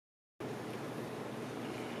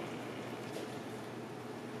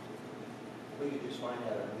We could just find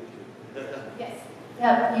that on YouTube. Yes.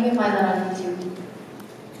 Yep, you can find that on YouTube.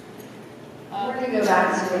 We're going to go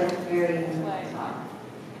back to it at the very top.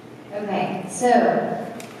 Okay, so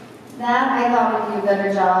that I thought would do a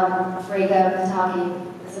better job break up the talking.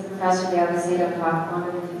 As a professor, they always say don't talk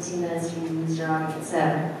longer than 15 minutes or you lose your audience. So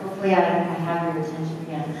hopefully I have your attention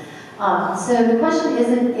again. So the question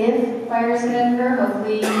isn't if fire is going to occur.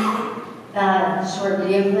 Hopefully that short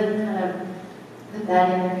video clip kind of put that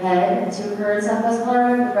in your head to occur in Southwest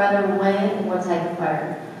Colorado, but rather when and what type of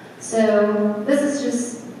fire. So this is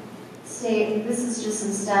just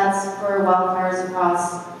some stats for wildfires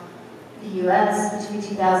across the U.S. between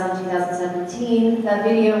 2000 and 2017. That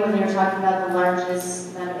video when they were talking about the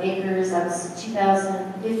largest amount of acres, that was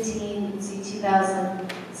 2015. You can see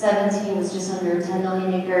 2017 was just under 10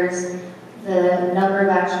 million acres. The number of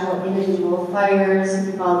actual individual fires,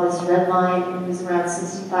 we call this red line, it was around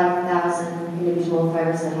 65,000 individual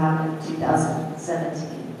fires that happened in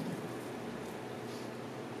 2017.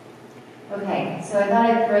 Okay, so I thought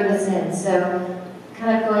I'd throw this in. So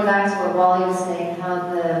kind of going back to what Wally was saying,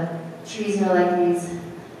 how the trees are like these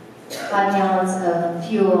 5 gallons of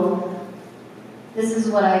fuel. This is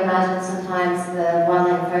what I imagine sometimes the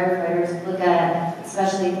wildland firefighters look at,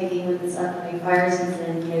 especially thinking with this upcoming fire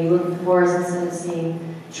season. You look at the forest, instead of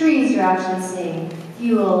seeing trees, you're actually seeing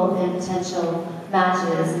fuel and potential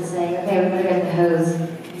matches and saying, okay, we better get the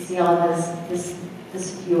hose. You see all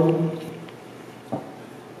this fuel.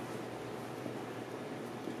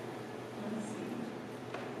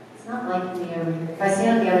 It's not like me over here. If I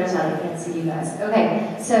stand on the other side, I can't see you guys.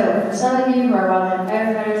 Okay, so for some of you who are wildland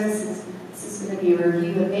firefighters, this is going to be a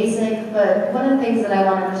review of basic, but one of the things that I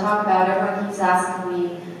wanted to talk about, everyone keeps asking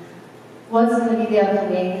me, what's going to be the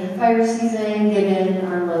upcoming fire season, given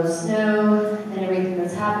our low snow and everything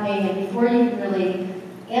that's happening, and before you can really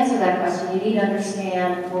answer that question, you need to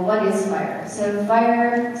understand, well, what is fire? So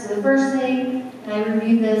the first thing, and I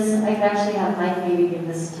reviewed this, I could actually have Mike maybe give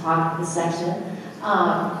this talk, this section.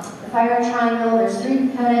 The fire triangle, there's 3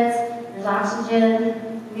 components, there's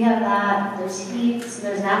oxygen, we have that, there's heat, so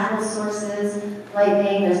there's natural sources,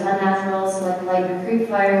 lightning, there's unnatural, so like Lightning Creek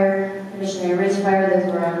Fire, the Missionary Ridge Fire, those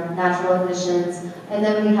were natural emissions, and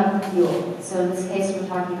then we have the fuel. So in this case, we're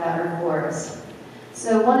talking about our forest.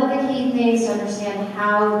 So one of the key things to understand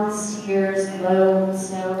how this year's low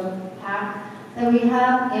snow pack that we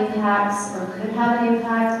have impacts, or could have an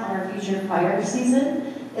impact on our future fire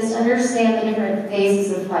season, is to understand the different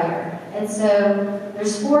phases of fire. And so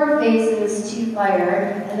there's 4 phases to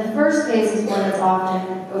fire, and the first phase is one that's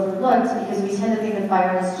often overlooked because we tend to think of fire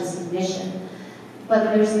as just ignition.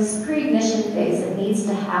 But there's this pre-ignition phase that needs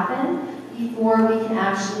to happen before we can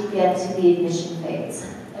actually get to the ignition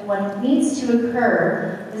phase. And what needs to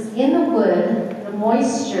occur is in the wood, the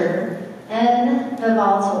moisture and the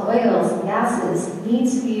volatile oils and gases need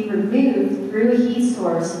to be removed through a heat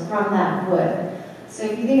source from that wood. So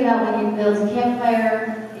if you think about when you build a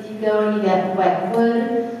campfire, if you go and you get wet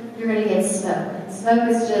wood, you're going to get smoke. And smoke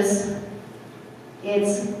is just,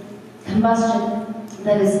 it's combustion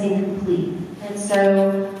that is incomplete. And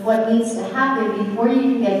so what needs to happen before you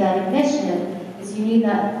can get that ignition is you need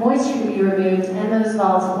that moisture to be removed, and those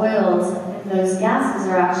volatile oils and those gases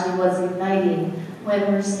are actually what's igniting when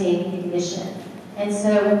we're seeing ignition. And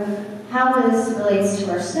so how this relates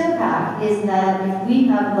to our snowpack is that if we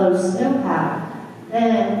have low snowpack,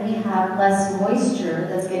 then we have less moisture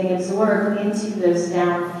that's getting absorbed into those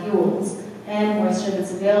down fuels and moisture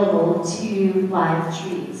that's available to live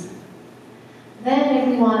trees. Then if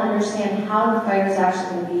we want to understand how the fire is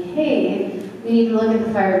actually going to behave, we need to look at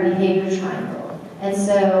the fire behavior triangle. And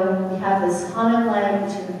so we have this common line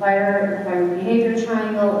between the fire and the fire behavior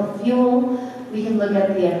triangle of fuel. We can look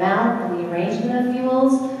at the amount and the arrangement of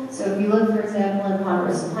fuels. So if you look, for example, in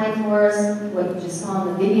Ponderosa Pine Forest, what you just saw in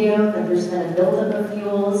the video, that there's been a buildup of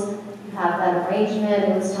fuels. You have that arrangement.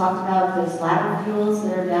 It was talked about those lateral fuels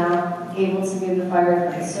that are now able to move the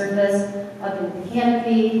fire from the surface up into the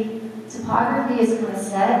canopy. Topography is kind of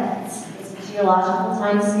set. It's a geological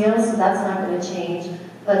time scale, so that's not going to change.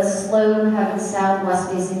 But slope, having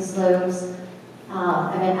southwest-facing slopes,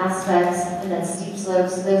 and then aspects, and then steep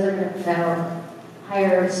slopes, those are going to promote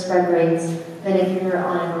higher spread rates than if you're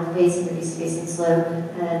on a north-facing or east-facing slope,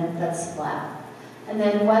 and that's flat. And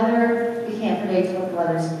then weather, we can't predict what the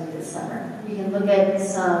weather's going to be this summer. We can look at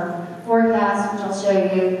some forecasts, which I'll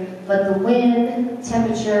show you, but the wind,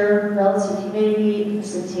 temperature, relative humidity,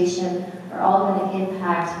 precipitation are all going to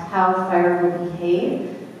impact how fire will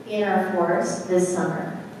behave in our forest this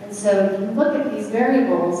summer. And so if you look at these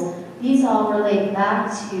variables, these all relate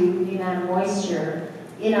back to the amount of moisture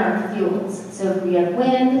in our fuels. So if we have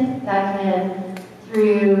wind, that can,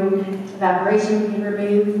 Through evaporation, we can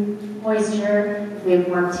remove moisture. If we have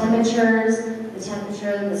warm temperatures,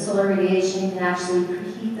 the solar radiation can actually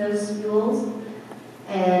preheat those fuels.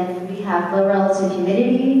 And we have low relative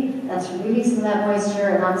humidity, that's removing some of that moisture,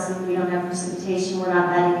 and obviously if we don't have precipitation, we're not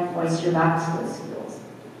adding moisture back to those fuels.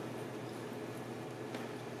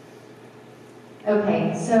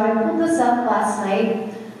 Okay, so I pulled this up last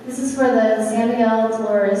night. This is for the San Miguel,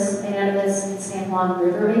 Dolores, Animas, and San Juan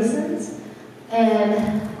River basins.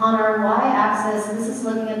 And on our y-axis, this is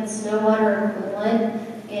looking at the snow water equivalent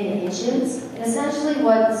in inches. And essentially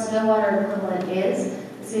what the snow water equivalent is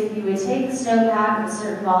if you would take the snowpack of a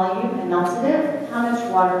certain volume and melted it, how much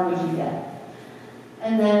water would you get?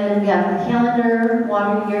 And then we have the calendar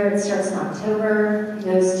water year. It starts in October, it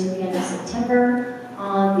goes to the end of September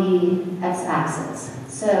on the x-axis.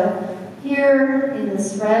 So here in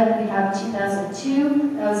this red, we have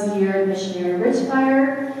 2002. That was the year of Missionary Ridge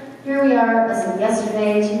Fire. Here we are as of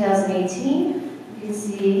yesterday, 2018. You can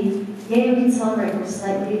see, yay, we can celebrate. We're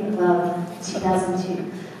slightly above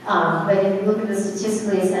 2002. But if you look at this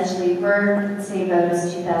statistically, essentially, we're in the same boat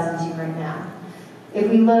as 2002 right now. If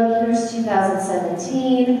we look, here's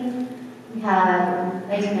 2017. We had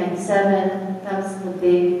 1997. That was one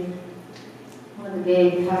of the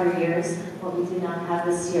big powder years, what we did not have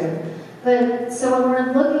this year. But so when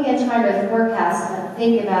we're looking at trying to forecast and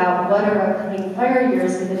think about what our upcoming fire year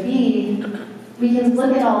is going to be, we can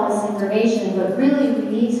look at all this information, but really we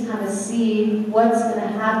need to kind of see what's going to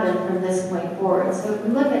happen from this point forward. So if we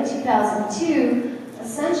look at 2002,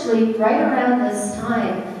 essentially right around this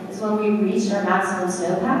time is when we reached our maximum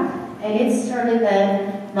snowpack, and it started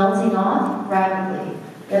then melting off rapidly.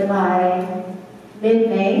 That by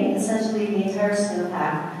mid-May, essentially the entire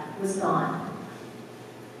snowpack was gone.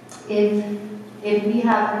 If we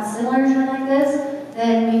have a similar trend like this,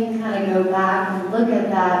 then we can kind of go back and look at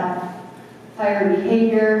that fire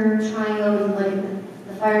behavior triangle. We can look at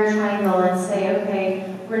the fire triangle and say,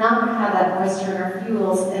 okay, we're not going to have that moisture in our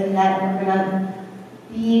fuels, and that we're going to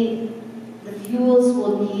be, the fuels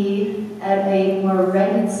will be at a more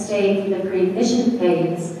ready state in the pre-ignition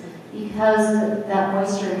phase because that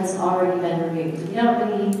moisture has already been removed. We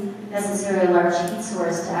don't need necessarily a large heat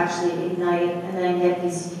source to actually ignite and then get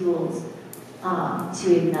these fuels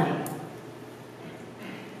to ignite.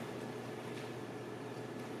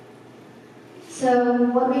 So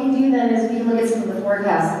what we can do then is we can look at some of the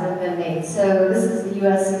forecasts that have been made. So this is the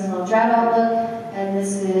U.S. seasonal drought outlook, and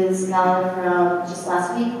this is valid from just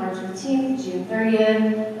last week, March 15th, June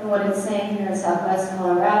 30th. And what it's saying here in southwest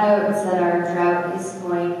Colorado is that our drought is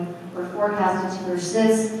we're forecasted to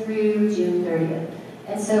persist through June 30th.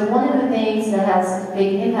 And so one of the things that has a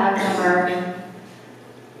big impact on our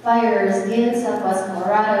fires in southwest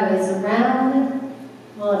Colorado is around,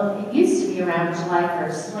 well, it used to be around July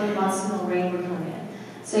 1st when the monsoonal rain would come in.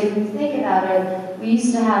 So if you think about it, we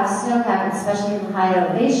used to have snowpack, especially in high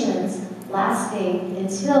elevations, lasting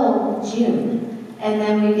until June, and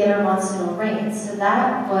then we'd get our monsoonal rain. So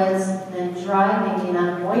that was then driving the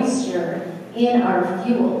amount of moisture in our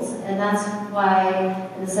fuels, and that's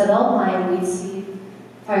why in the subalpine we'd see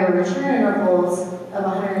fire return intervals of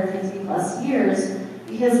 150 plus years,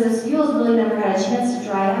 because those fuels really never had a chance to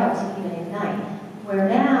dry out to even ignite. Where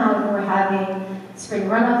now we're having spring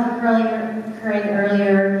runoff occurring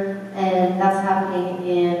earlier, and that's happening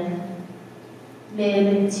in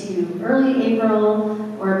mid to early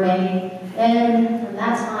April or May. And from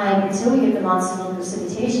that time until we get the monsoonal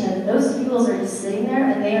precipitation, those fuels are just sitting there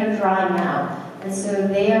and they are drying out. And so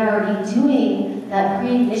they are already doing that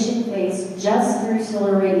pre-ignition phase just through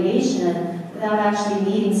solar radiation without actually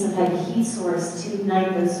needing some type of heat source to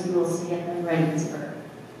ignite those fuels to get them ready to burn.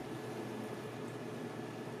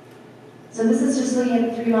 So this is just looking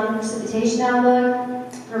at the 3-month precipitation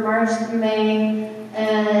outlook for March through May,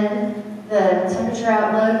 and the temperature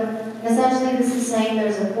outlook. Essentially, this is saying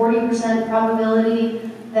there's a 40% probability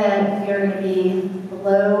that we are going to be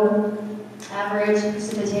below average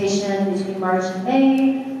precipitation between March and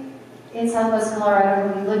May. In southwest Colorado,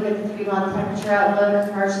 when we look at the 3-month temperature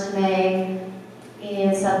outlook, March to May,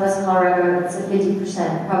 in southwest Colorado, it's a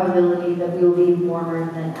 50% probability that we will be warmer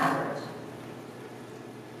than average.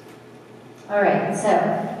 All right, so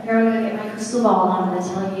here I'm going to get my crystal ball, and I'm going to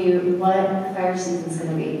tell you what the fire season is going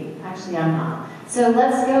to be. Actually, I'm not. So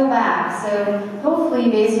let's go back. So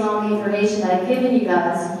hopefully, based on the information I've given you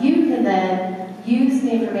guys, you can then use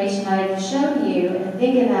the information I've shown you and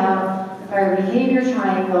think about the fire behavior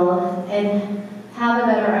triangle and have a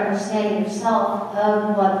better understanding yourself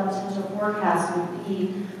of what the potential forecast would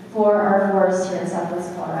be for our forest here in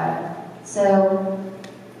southwest Colorado. So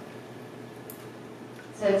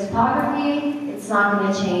topography, it's not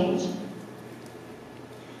going to change.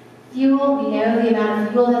 Fuel, we know the amount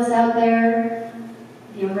of fuel that's out there.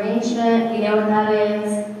 The arrangement, we know what that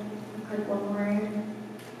is. Click one more.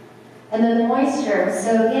 And then the moisture.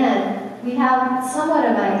 So again, we have somewhat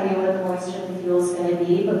of an idea what the moisture of the fuel is going to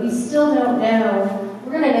be, but we still don't know.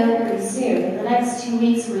 We're going to know pretty soon. In the next 2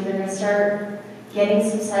 weeks, we're either going to start getting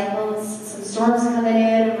some cycles, some storms coming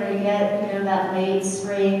in. We're going to get, that late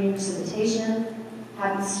spring precipitation.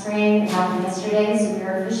 Happy spring, happened yesterday, so we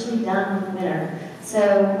are officially done with winter.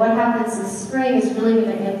 So what happens this spring is really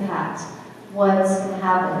going to impact what's going to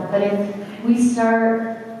happen. But if we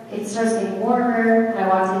it starts getting warmer. When I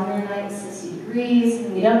walked in here tonight, it's 60 degrees,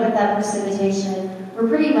 and we don't get that precipitation, we're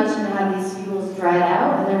pretty much going to have these fuels dried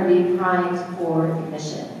out, and they're going to be primed for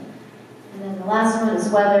ignition. And then the last one is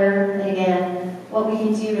weather. And again, what we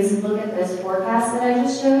can do is look at those forecasts that I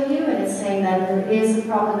just showed you, and it's saying that there is a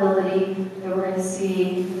probability that we're going to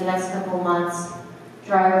see in the next couple of months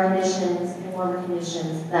drier conditions and warmer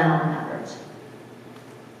conditions than on average.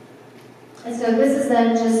 And so this is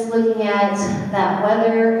then just looking at that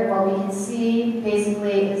weather, and what we can see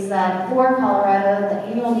basically is that for Colorado, the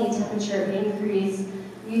annual mean temperature increase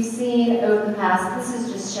we've seen over the past, this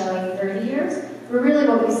is just showing 30 years, but really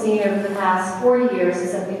what we've seen over the past 40 years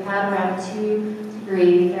is that we've had around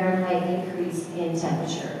 2-degree Fahrenheit increase in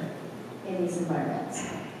temperature in these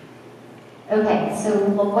environments. Okay, so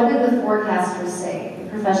what do the forecasters say, the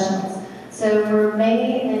professionals? So for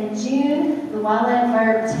May and June, the wildland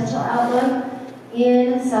fire potential outlook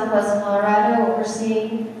in southwest Colorado, what we're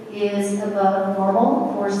seeing is above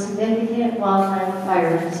normal for significant wildland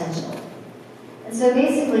fire potential. And so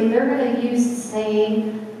basically, they're going to use the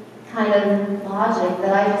same kind of logic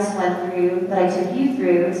that I just went through, that I took you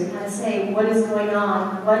through, to kind of say what is going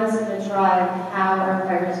on, what is going to drive how our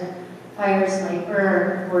fires might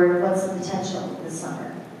burn, or what's the potential this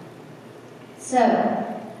summer. So,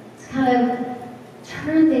 to kind of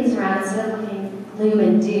turn things around instead of looking gloom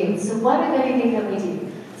and doom. So what, if anything, can we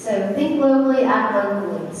do? So think globally, act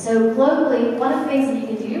locally. So globally, one of the things that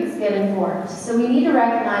you can do is get informed. So we need to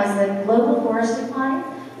recognize that global forest decline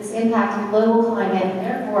is impacting global climate and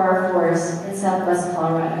therefore our forests in southwest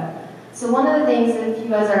Colorado. So one of the things that if you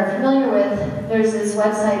guys aren't familiar with, there's this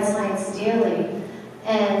website, Science Daily,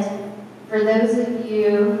 and for those of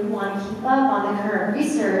you who want to keep up on the current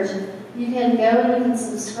research, you can go and you can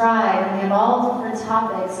subscribe, and they have all different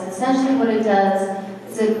topics, and essentially what it does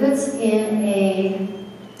is it puts in a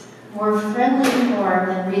more friendly form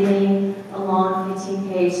than reading a long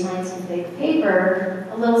 15-page scientific paper,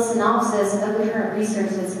 a little synopsis of the current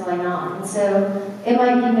research that's going on. And so in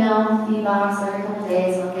my email feedbox every couple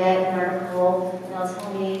days, I'll get an article and it'll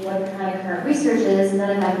tell me what the kind of current research is, and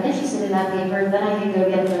then if I'm interested in that paper, then I can go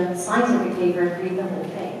get the scientific paper and read the whole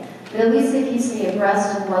thing. But at least it keeps me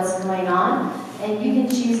abreast of what's going on, and you can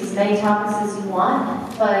choose as many topics as you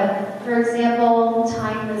want. But for example,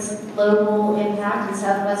 tying this global impact in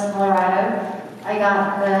southwest Colorado, I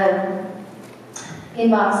got the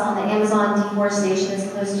inbox on the Amazon deforestation is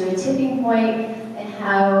close to a tipping point, and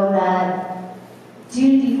how that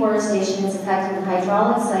due to deforestation is affecting the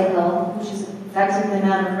hydraulic cycle, which is affecting the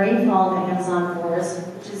amount of rainfall in the Amazon forest,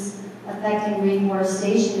 which is affecting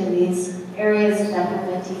reforestation in these areas that have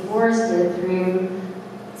been deforested through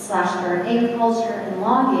 /current agriculture and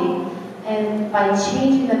logging. And by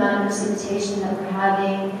changing the amount of precipitation that we're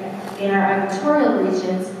having in our equatorial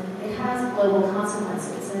regions, it has global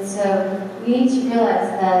consequences. And so we need to realize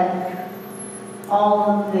that all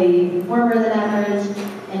of the warmer than average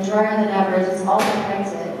and drier than average is all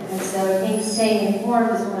connected. And so I think staying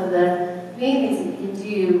informed is one of the main things that you can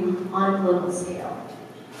do on a global scale.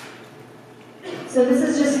 So this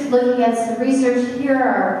is just looking at some research. Here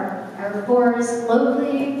are our forests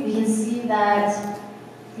locally. We can see that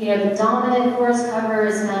the dominant forest cover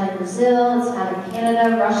is found in Brazil, it's found in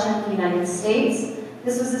Canada, Russia, and the United States.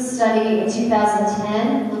 This was a study in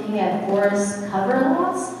 2010 looking at forest cover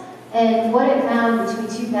loss. And what it found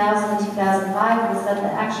between 2000 and 2005 was that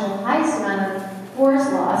the actual highest amount of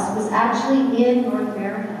forest loss was actually in North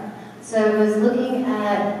America. So it was looking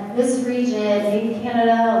at this region in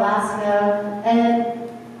Canada, Alaska, and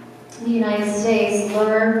the United States,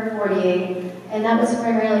 lower 48, and that was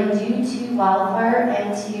primarily due to wildfire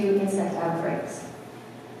and to insect outbreaks.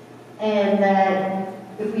 And that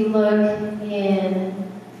if we look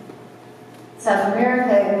in South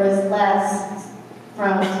America, it was less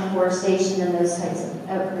from deforestation and those types of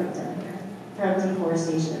outbreaks down here, from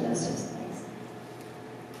deforestation and those types of things.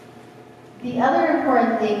 The other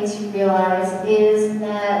important thing to realize is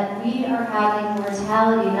that we are having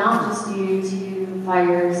mortality not just due to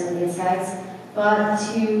fires and insects, but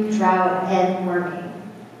to drought and warming.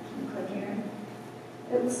 Can you click here?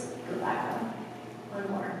 Oops, go back one.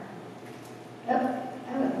 One more.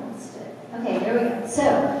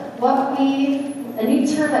 a new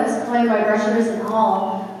term that was coined by brushers and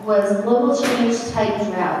all was global change type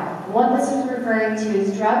drought. What this is referring to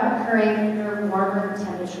is drought occurring under warmer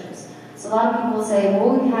temperatures. So a lot of people say,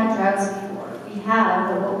 well, we've had droughts before. We have,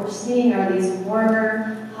 but what we're seeing are these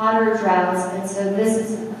warmer, hotter droughts, and so this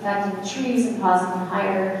is affecting trees and causing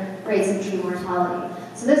higher rates of tree mortality.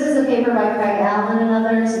 So this is a paper by Craig Allen and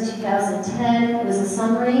others in 2010. It was a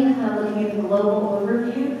summary, kind of looking at the global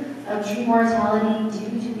overview of tree mortality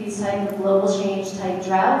due to these type of global change type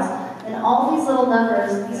droughts. And all these little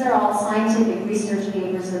numbers, these are all scientific research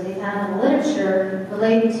papers that they found in the literature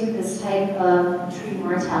related to this type of tree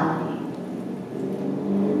mortality.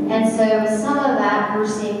 And so some of that we're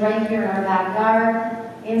seeing right here in our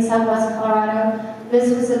backyard in Southwest Colorado.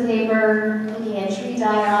 This was a paper looking at tree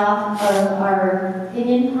die-off of our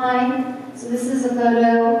pinyon pine. So this is a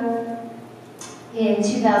photo in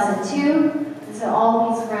 2002. So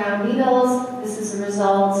all these brown needles, this is a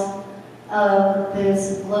result of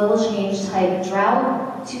this global change type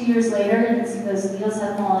drought. 2 years later, you can see those needles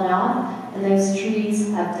have fallen off and those trees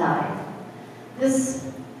have died.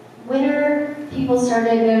 This winter, people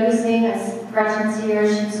started noticing, as Gretchen's here,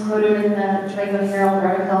 she was quoted in the Draco Herald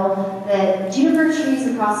article, that juniper trees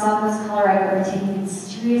across Southwest Colorado are taking a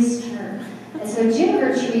serious turn. And so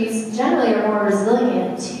juniper trees generally are more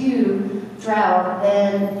resilient to drought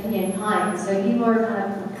than pinyon pine. So people are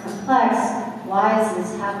kind of complex, why is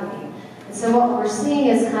this happening? And so what we're seeing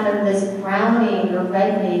is kind of this browning or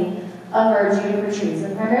reddening of our juniper trees.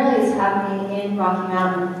 And primarily it's happening in Rocky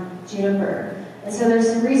Mountain juniper. And so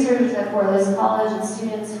there's some researchers at Corliss College and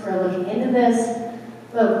students who are looking into this.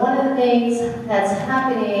 But one of the things that's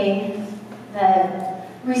happening that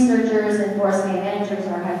researchers and forest land managers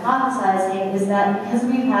are hypothesizing is that because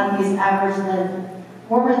we've had these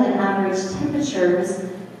warmer than average temperatures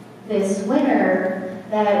this winter,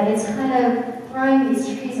 that it's kind of throwing these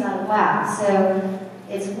trees out of whack. So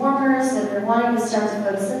it's warmer, so they're wanting to start to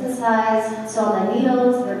photosynthesize. So on the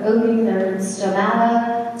needles, they're opening their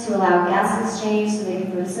stomata to allow gas exchange so they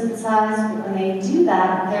can photosynthesize. But when they do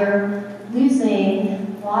that, they're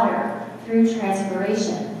losing water through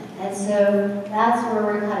transpiration. And so that's where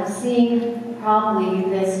we're kind of seeing probably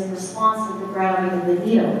this response to the browning of the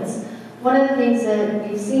needles. One of the things that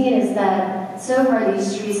we've seen is that so far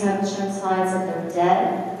these trees haven't shown signs that they're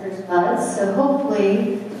dead, there's buds. So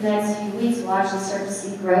hopefully the next few weeks we'll actually start to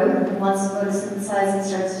see growth. And once photosynthesizing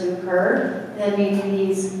starts to occur, then maybe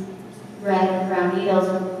these red and brown needles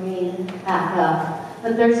will green back up.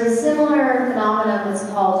 But there's a similar phenomenon that's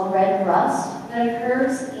called red rust that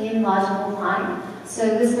occurs in lodgepole pine. So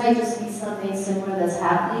this might just be something similar that's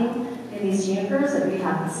happening in these junipers that we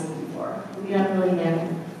haven't seen before. We don't really know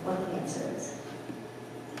what the answer is.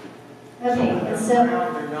 Okay, and so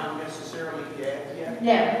they're not necessarily dead yet?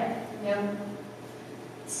 no.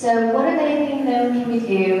 So what, if anything, then can we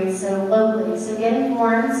do so locally? So get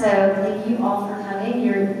informed. So thank you all for coming.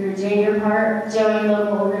 You're doing your part, joining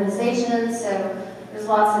local organizations. So there's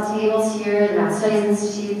lots of tables here, the Mountain Studies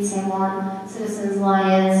Institute, San Juan Citizens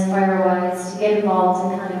Alliance, Firewise, to get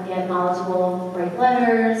involved and kind of get knowledgeable, write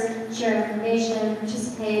letters, share information,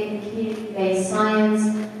 participate in community-based science,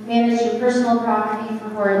 manage your personal property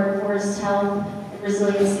for forest health and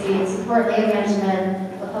resiliency, and support land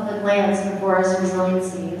management of public lands for forest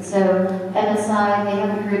resiliency. So MSI, they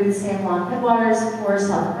have a group, the San Juan Headwaters Forest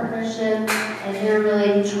Health Partnership, and they're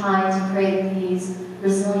really trying to create these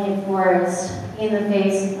resilient forests in the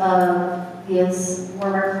face of this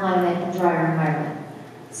warmer climate and drier environment.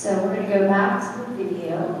 So we're going to go back to the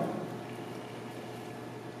video.